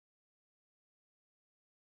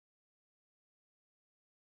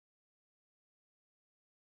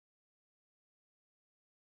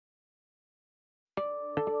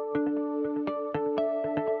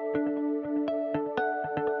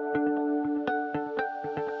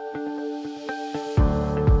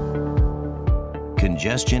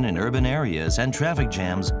Congestion in urban areas and traffic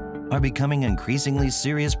jams are becoming increasingly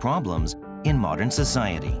serious problems in modern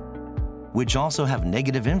society, which also have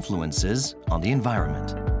negative influences on the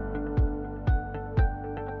environment.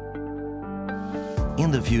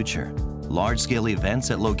 In the future, large-scale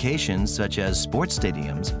events at locations such as sports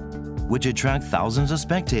stadiums, which attract thousands of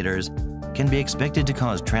spectators, can be expected to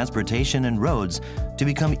cause transportation and roads to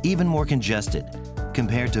become even more congested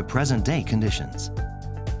compared to present-day conditions.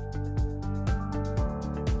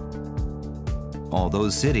 Although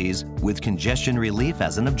cities, with congestion relief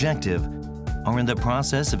as an objective, are in the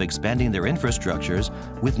process of expanding their infrastructures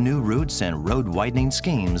with new routes and road widening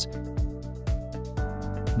schemes,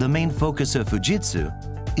 the main focus of Fujitsu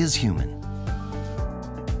is human.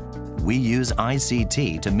 We use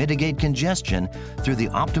ICT to mitigate congestion through the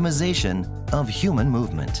optimization of human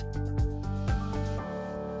movement.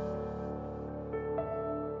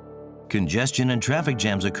 Congestion and traffic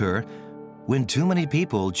jams occur when too many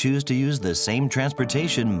people choose to use the same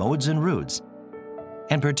transportation modes and routes,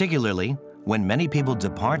 and particularly when many people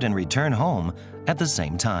depart and return home at the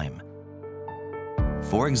same time.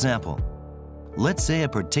 For example, let's say a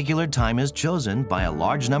particular time is chosen by a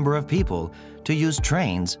large number of people to use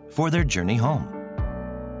trains for their journey home.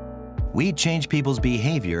 We change people's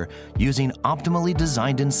behavior using optimally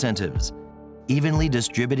designed incentives, evenly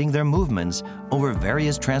distributing their movements over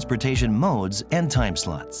various transportation modes and time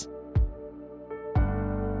slots.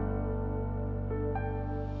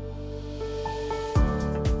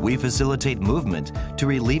 We facilitate movement to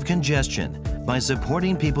relieve congestion by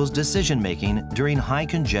supporting people's decision-making during high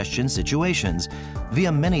congestion situations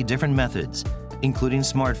via many different methods, including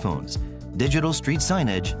smartphones, digital street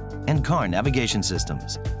signage, and car navigation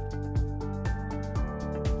systems.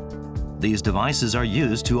 These devices are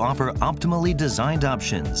used to offer optimally designed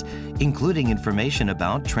options, including information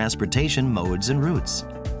about transportation modes and routes,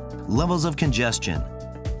 levels of congestion,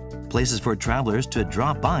 places for travelers to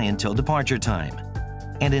drop by until departure time,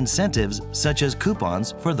 and incentives such as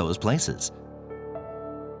coupons for those places.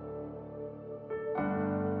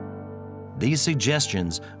 These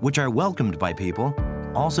suggestions, which are welcomed by people,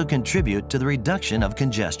 also contribute to the reduction of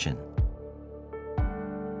congestion.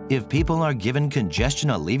 If people are given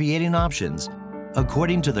congestion alleviating options,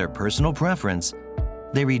 according to their personal preference,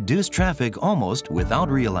 they reduce traffic almost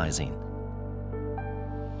without realizing.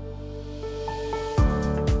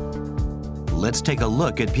 Let's take a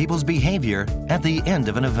look at people's behavior at the end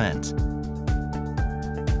of an event.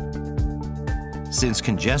 Since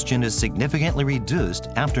congestion is significantly reduced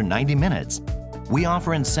after 90 minutes, we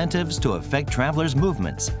offer incentives to affect travelers'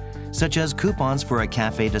 movements, such as coupons for a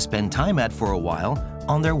cafe to spend time at for a while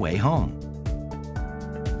on their way home.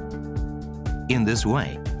 In this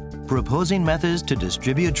way, proposing methods to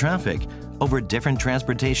distribute traffic over different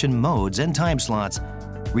transportation modes and time slots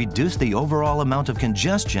reduce the overall amount of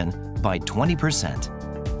congestion by 20%.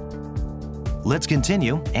 Let's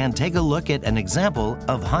continue and take a look at an example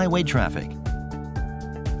of highway traffic.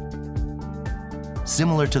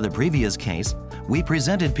 Similar to the previous case, we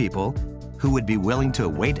presented people who would be willing to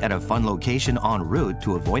wait at a fun location en route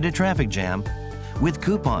to avoid a traffic jam with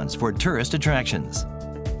coupons for tourist attractions.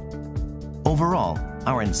 Overall,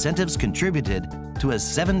 our incentives contributed to a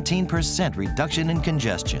 17% reduction in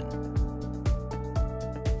congestion.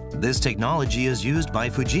 This technology is used by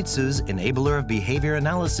Fujitsu's enabler of behavior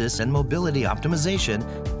analysis and mobility optimization,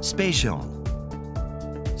 Spatial.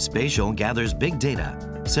 Spatial gathers big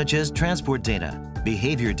data, such as transport data,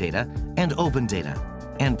 behavior data, and open data,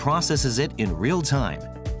 and processes it in real time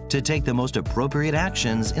to take the most appropriate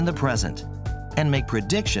actions in the present and make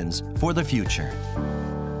predictions for the future.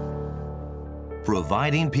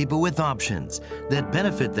 Providing people with options that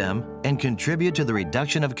benefit them and contribute to the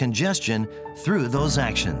reduction of congestion through those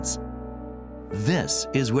actions. This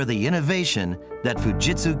is where the innovation that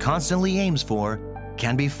Fujitsu constantly aims for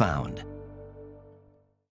can be found.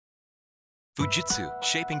 Fujitsu,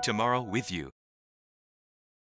 shaping tomorrow with you.